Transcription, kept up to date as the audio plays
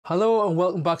Hello and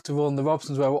welcome back to Rolling the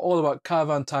Robsons, where we're all about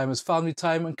caravan time as family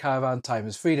time and caravan time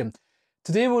as freedom.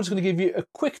 Today we're just going to give you a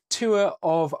quick tour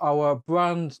of our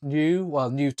brand new,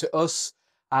 well new to us,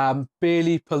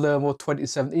 Bailey Palermo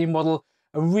 2017 model,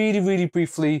 and really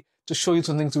briefly just show you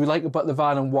some things we like about the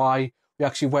van and why we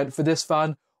actually went for this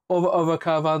van over other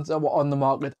caravans that were on the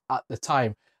market at the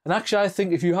time. And actually I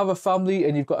think if you have a family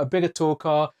and you've got a bigger tow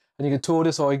car and you can tow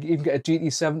this, or you can even get a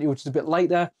GT70 which is a bit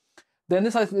lighter, then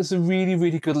this I think is a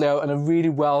really good layout and a really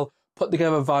well put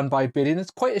together van by Bailey, and it's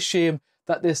quite a shame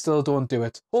that they still don't do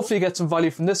it. Hopefully you get some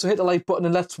value from this, so hit the like button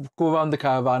and let's go around the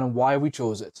caravan and why we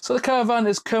chose it. So the caravan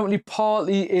is currently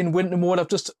partly in winter mode. I've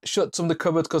just shut some of the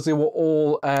cupboards because they were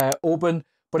all open,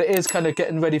 but it is kind of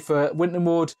getting ready for winter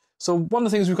mode. So one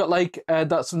of the things we've got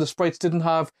that some of the sprites didn't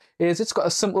have is it's got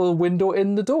a simple window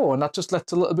in the door, and that just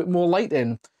lets a little bit more light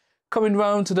in. Coming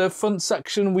round to the front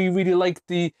section, we really like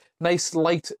the nice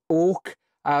light oak,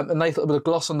 a nice little bit of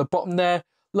gloss on the bottom there.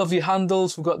 Lovely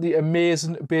handles. We've got the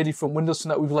amazing Bailey front windows, so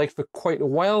that we've liked for quite a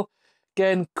while.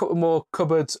 Again, a couple more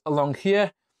cupboards along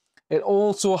here. It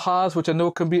also has, which I know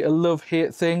can be a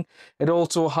love-hate thing, it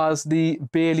also has the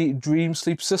Bailey Dream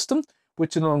Sleep system,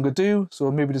 which I no longer do, so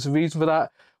maybe there's a reason for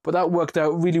that. But that worked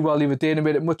out really well the other day and it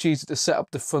made it much easier to set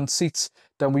up the front seats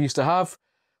than we used to have.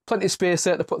 Plenty of space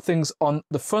there to put things on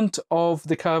the front of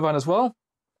the caravan as well.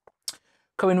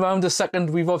 Coming round a second,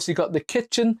 we've obviously got the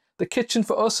kitchen. The kitchen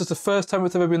for us is the first time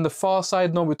it's ever been the far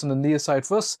side. Normally it's on the near side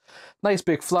for us. Nice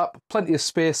big flap, plenty of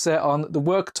space there on the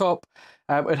worktop.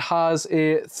 It has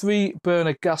a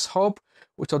 3-burner gas hob,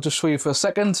 which I'll just show you for a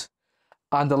second,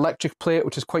 and electric plate,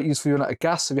 which is quite useful for running out of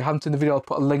gas. If you haven't seen the video, I'll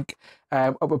put a link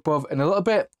up above in a little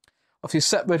bit. Obviously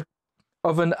separate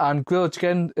oven and grill, which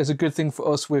again is a good thing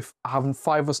for us with having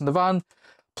 5 of us in the van.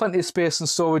 Plenty of space and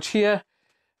storage here.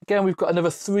 Again, we've got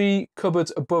another 3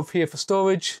 cupboards above here for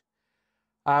storage.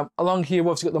 Along here,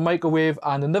 we've obviously got the microwave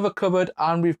and another cupboard,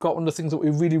 and we've got one of the things that we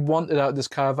really wanted out of this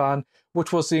caravan,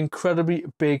 which was the incredibly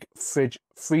big fridge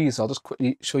freezer. I'll just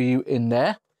quickly show you in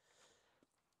there.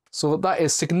 So that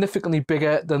is significantly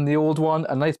bigger than the old one.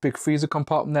 A nice big freezer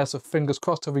compartment there, so fingers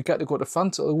crossed if we get to go to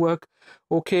France, it'll work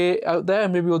okay out there.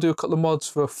 Maybe we'll do a couple of mods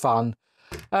for a fan.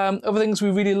 Other things we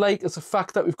really like is the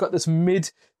fact that we've got this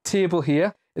mid table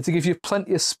here. It's to give you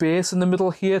plenty of space in the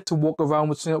middle here to walk around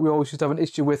with, something that we always used to have an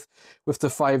issue with the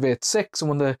 586, and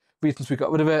one of the reasons we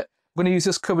got rid of it. I'm going to use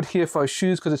this cupboard here for our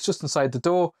shoes because it's just inside the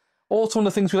door. Also, one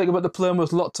of the things we like about the Palermo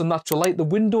is lots of natural light. The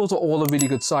windows are all a really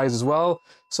good size as well.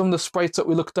 Some of the sprites that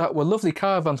we looked at were lovely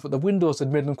caravans, but the windows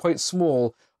had made them quite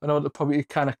small. I know that probably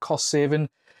kind of cost saving.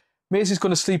 Maisie's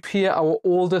going to sleep here, our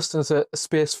oldest, and there's a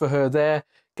space for her there.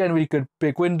 Again, really good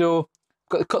big window.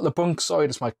 Got a couple of bunks. Sorry,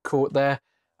 that's my coat there.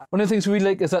 One of the things we really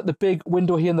like is that the big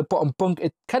window here in the bottom bunk,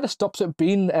 it kind of stops it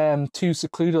being too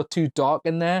secluded or too dark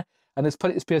in there. And there's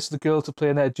plenty of space for the girls to play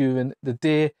in there during the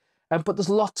day. But there's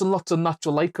lots and lots of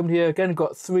natural light coming here. Again, we've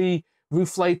got 3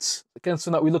 roof lights. Again,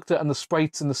 something that we looked at on the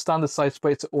sprites, and the standard size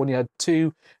sprites only had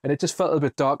 2. And it just felt a little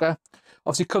bit darker.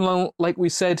 Obviously, coming along, like we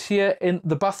said, here in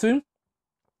the bathroom,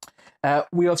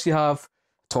 we obviously have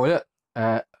a toilet,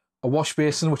 a wash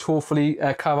basin, which hopefully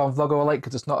Caravan Vlogger will like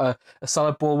because it's not a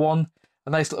salad bowl one. A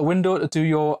nice little window to do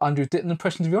your Andrew Ditton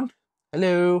impressions if you want.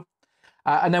 Hello.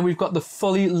 And then we've got the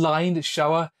fully lined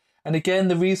shower. And again,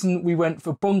 the reason we went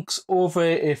for bunks over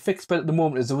a fixed bed at the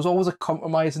moment is there was always a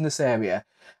compromise in this area.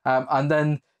 And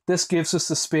then this gives us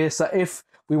the space that if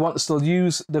we want to still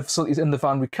use the facilities in the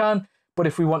van, we can. But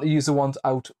if we want to use the ones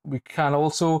out, we can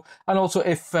also. And also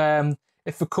if for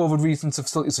COVID reasons the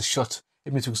facilities are shut,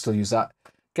 it means we can still use that.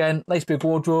 Again, nice big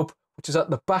wardrobe, which is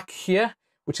at the back here,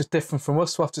 which is different from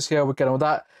us. So after here, we'll get on with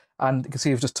that. And you can see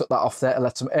we've just took that off there to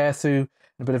let some air through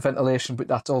and a bit of ventilation, but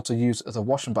that's also used as a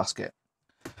washing basket.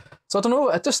 So I don't know,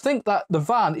 I just think that the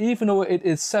van, even though it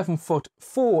is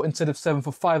 7'4" instead of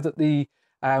 7'5" that the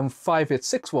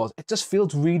 586 was, it just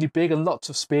feels really big and lots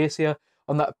of space here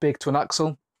on that big twin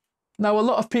axle. Now, a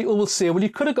lot of people will say, well, you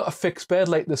could have got a fixed bed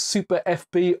like the Super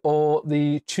FB or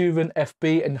the Touring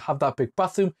FB and have that big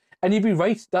bathroom. And you'd be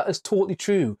right, that is totally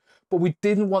true. But we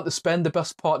didn't want to spend the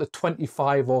best part of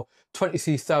 £25,000 or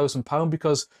 £23,000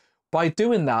 because by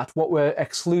doing that, what we're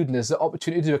excluding is the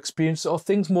opportunity to experience or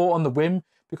things more on the whim,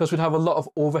 because we'd have a lot of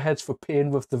overheads for paying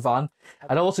with the van,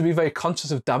 and also be very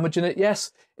conscious of damaging it.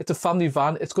 Yes, it's a family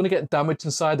van. It's going to get damaged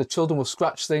inside. The children will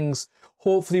scratch things.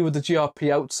 Hopefully with the GRP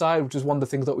outside, which is one of the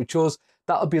things that we chose,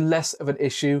 that'll be less of an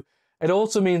issue. It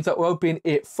also means that without being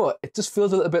 8 foot, it just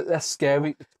feels a little bit less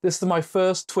scary. This is my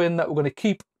first twin that we're going to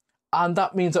keep, and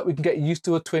that means that we can get used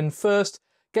to a twin first,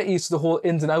 get used to the whole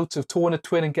ins and outs of towing a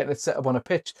twin and getting it set up on a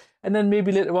pitch, and then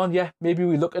maybe later on, yeah, maybe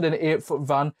we look at an 8 foot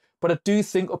van. But I do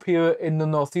think up here in the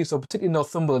northeast, or particularly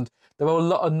Northumberland, there are a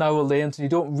lot of narrow lanes, and you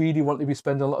don't really want to be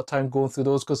spending a lot of time going through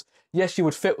those, because yes, you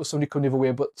would fit with somebody coming the other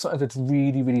way, but sometimes it's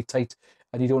really, really tight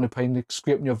and you don't want to be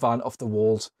scraping your van off the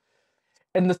walls.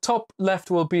 In the top left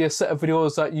will be a set of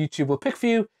videos that YouTube will pick for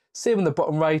you. Same in the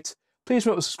bottom right. Please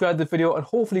remember to subscribe to the video, and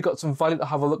hopefully you got some value to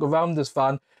have a look around this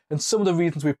van and some of the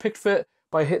reasons we picked for it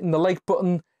by hitting the like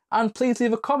button. And please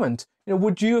leave a comment.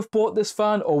 Would you have bought this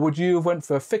van, or would you have went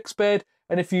for a fixed bed?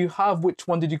 And if you have, which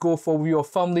one did you go for with your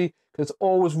family? Because it's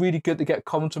always really good to get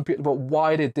comments from people about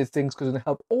why they did things, because it'll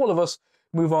help all of us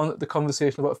move on the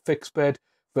conversation about fixed bed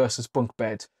versus bunk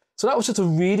bed. So that was just a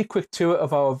really quick tour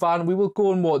of our van. We will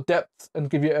go in more depth and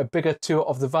give you a bigger tour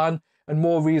of the van and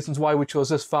more reasons why we chose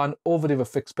this van over the other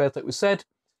fixed bed, like we said.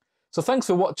 So thanks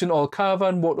for watching, all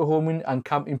caravan, motorhoming and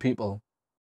camping people.